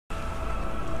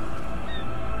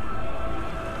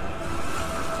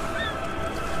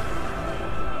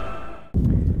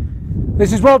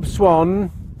This is Rob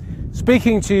Swan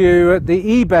speaking to you at the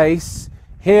E-Base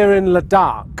here in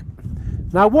Ladakh.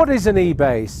 Now, what is an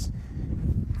E-Base?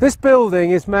 This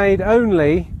building is made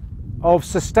only of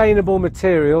sustainable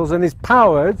materials and is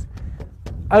powered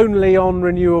only on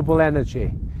renewable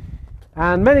energy.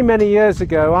 And many, many years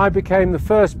ago, I became the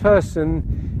first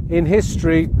person in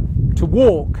history to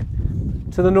walk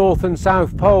to the North and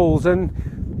South Poles.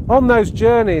 And on those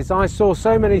journeys, I saw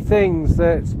so many things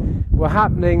that were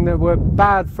happening that were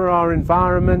bad for our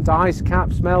environment, ice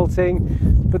caps melting,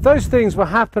 but those things were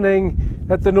happening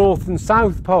at the North and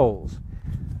South Poles.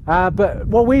 But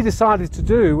what we decided to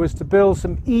do was to build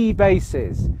some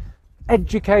E-bases,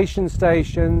 education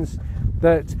stations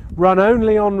that run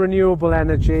only on renewable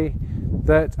energy,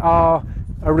 that are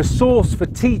a resource for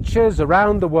teachers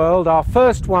around the world. Our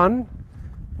first one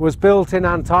was built in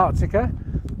Antarctica.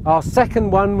 Our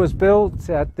second one was built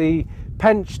at the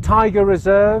Pench Tiger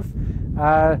Reserve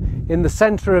in the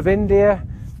centre of India,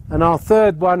 and our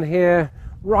third one here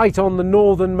right on the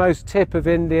northernmost tip of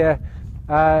India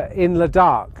in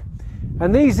Ladakh.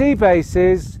 And these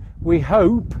E-bases, we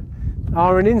hope,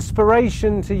 are an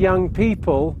inspiration to young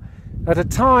people at a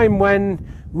time when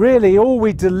really all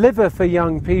we deliver for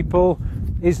young people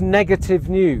is negative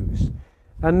news.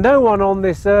 And no one on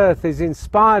this earth is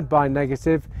inspired by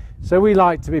negative, so we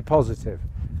like to be positive.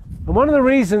 And one of the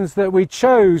reasons that we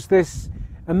chose this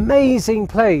amazing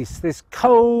place, this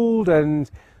cold and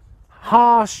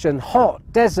harsh and hot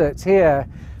desert here,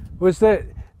 was that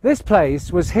this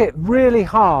place was hit really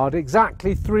hard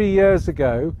exactly 3 years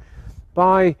ago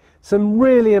by some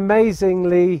really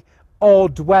amazingly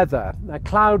odd weather. A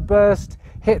cloudburst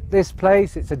hit this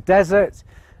place. It's a desert.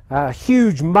 A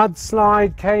huge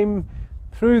mudslide came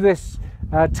through this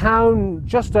town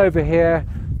just over here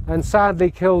and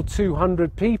sadly killed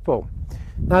 200 people.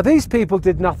 Now, these people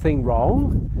did nothing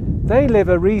wrong. They live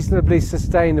a reasonably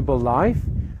sustainable life.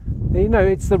 You know,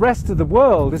 it's the rest of the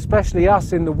world, especially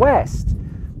us in the West,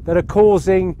 that are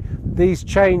causing these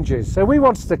changes. So we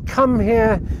wanted to come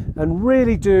here and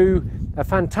really do a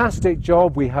fantastic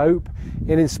job, we hope,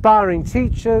 in inspiring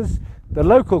teachers, the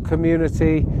local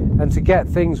community, and to get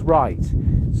things right.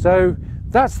 So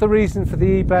that's the reason for the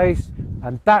E-Base,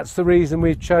 and that's the reason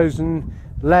we've chosen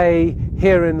Leh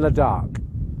here in Ladakh.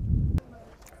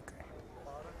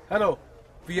 Hello,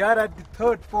 we are at the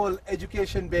third pole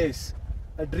education base,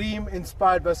 a dream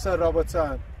inspired by Sir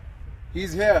Robertson.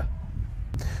 He's here.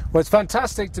 Well, it's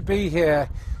fantastic to be here.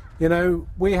 You know,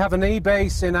 we have an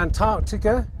E-Base in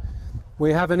Antarctica.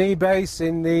 We have an E-Base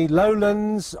in the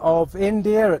lowlands of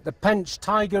India at the Pench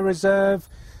Tiger Reserve.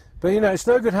 But, you know, it's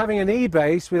no good having an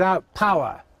E-Base without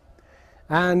power.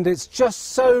 And it's just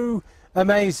so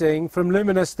amazing from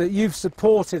Luminous that you've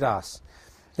supported us.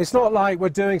 It's not like we're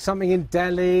doing something in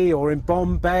Delhi or in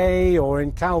Bombay or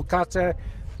in Calcutta.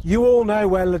 You all know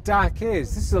where Ladakh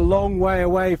is. This is a long way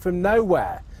away from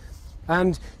nowhere.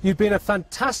 And you've been a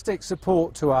fantastic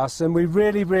support to us, and we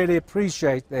really, really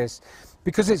appreciate this,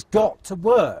 because it's got to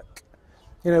work.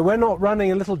 You know, we're not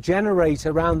running a little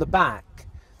generator around the back.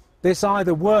 This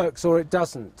either works or it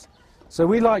doesn't. So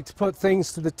we like to put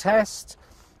things to the test,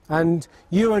 and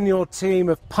you and your team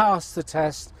have passed the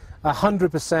test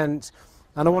 100%.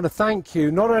 And I want to thank you,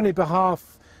 not only on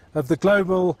behalf of the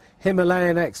Global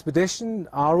Himalayan Expedition,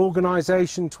 our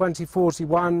organisation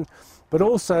 2041, but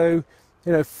also,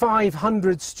 you know,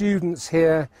 500 students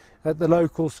here at the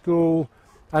local school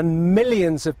and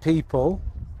millions of people,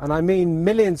 and I mean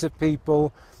millions of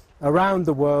people around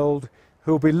the world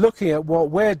who will be looking at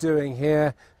what we're doing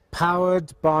here,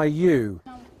 powered by you.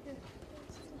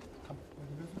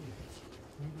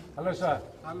 Hello, sir.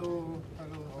 Hello.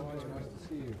 Oh, nice to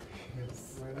see you.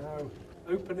 Yes. We're now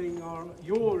opening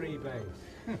your E-Base.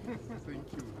 Thank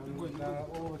you. And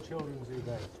all the children's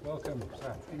E-Base. Welcome,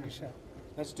 sir. Thank you, sir.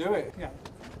 Let's do it. Yeah.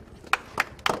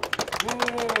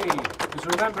 Yay! Because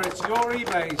remember, it's your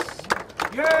E-Base.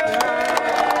 Yay!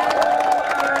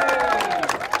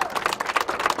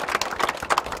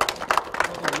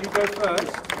 Okay, you go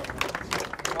first.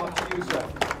 After you, sir.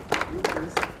 You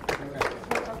first.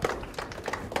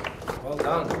 Well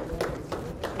done.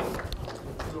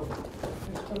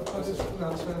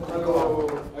 Hello.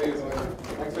 How are you doing?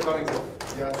 Thanks for coming, sir.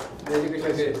 Yes. The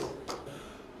education base.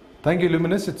 Thank you,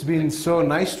 Luminous. It's been so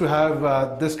nice to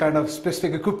have this kind of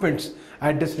specific equipment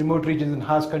at this remote region in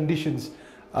harsh conditions.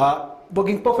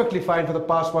 Working perfectly fine for the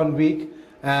past 1 week,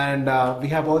 and we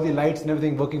have all the lights and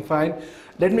everything working fine.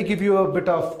 Let me give you a bit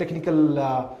of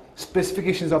technical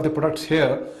specifications of the products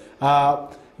here.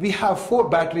 We have 4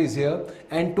 batteries here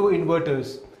and 2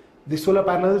 inverters. The solar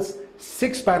panels,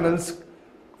 6 panels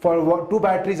for 2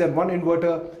 batteries and 1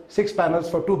 inverter, 6 panels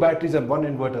for 2 batteries and 1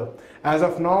 inverter. As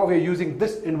of now, we are using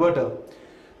this inverter.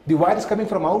 The wire is coming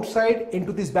from outside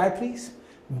into these batteries.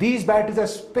 These batteries are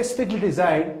specifically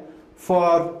designed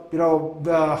for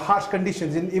the harsh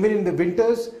conditions. Even in the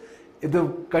winters, if the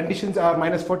conditions are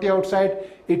 -40 outside,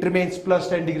 it remains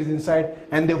 +10 degrees inside,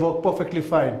 and they work perfectly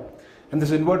fine. And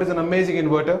this inverter is an amazing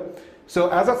inverter. So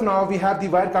as of now, we have the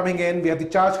wire coming in, we have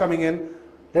the charge coming in.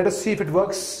 Let us see if it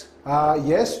works.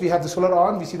 Yes, we have the solar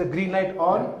on. We see the green light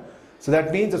on. So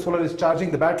that means the solar is charging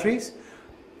the batteries.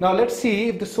 Now let's see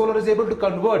if the solar is able to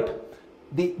convert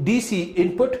the DC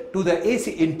input to the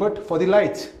AC input for the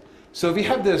lights. So we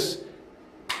have this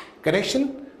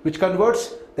connection which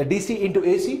converts the DC into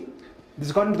AC. This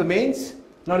is gone to the mains.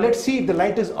 Now let's see if the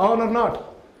light is on or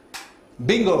not.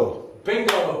 Bingo!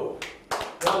 Bingo!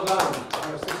 Well done.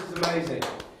 Yes, this is amazing.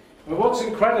 And what's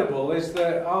incredible is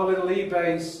that our little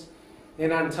e-base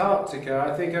in Antarctica,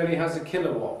 I think, only has 1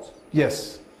 kilowatt.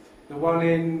 Yes. The one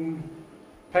in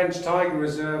Pench Tiger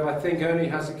Reserve, I think, only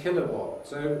has 1 kilowatt.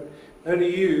 So only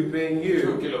you, being you,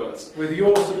 2 kilowatts, with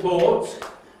your support,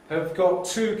 have got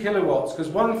 2 kilowatts. Because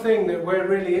one thing that we're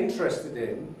really interested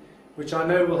in, which I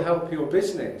know will help your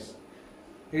business,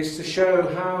 is to show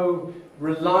how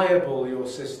reliable your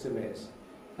system is.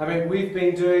 I mean, we've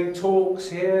been doing talks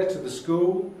here to the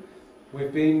school.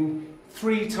 We've been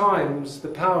 3 times the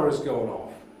power has gone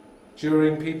off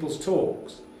during people's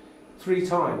talks. 3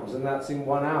 times, and that's in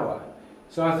 1 hour.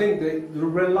 So I think that the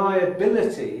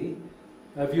reliability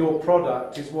of your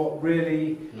product is what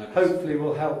really, hopefully,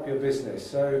 will help your business.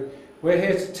 So we're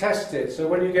here to test it. So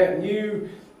when you get new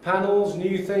panels,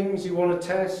 new things you want to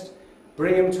test,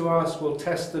 bring them to us. We'll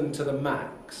test them to the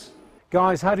max.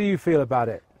 Guys, how do you feel about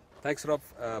it? Thanks, Rob,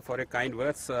 for your kind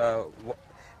words.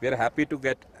 We are happy to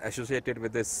get associated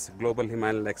with this Global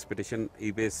Himalayan Expedition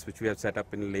e-base which we have set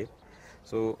up in Leh.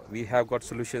 So we have got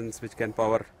solutions which can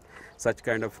power such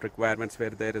kind of requirements where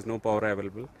there is no power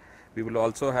available. We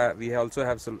also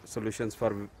have solutions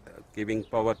for giving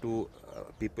power to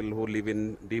people who live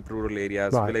in deep rural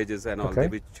areas, right, villages and all,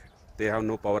 which they have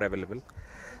no power available.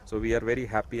 So we are very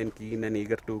happy and keen and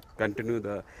eager to continue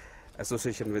the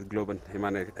association with Global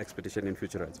Himalayan Expedition in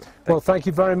future as well. Thank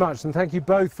you very much, and thank you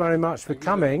both very much for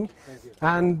coming.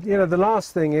 And the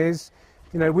last thing is,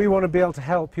 we want to be able to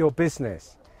help your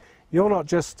business. You're not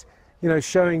just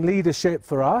showing leadership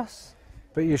for us,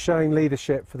 but you're showing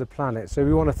leadership for the planet. So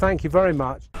we want to thank you very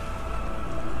much.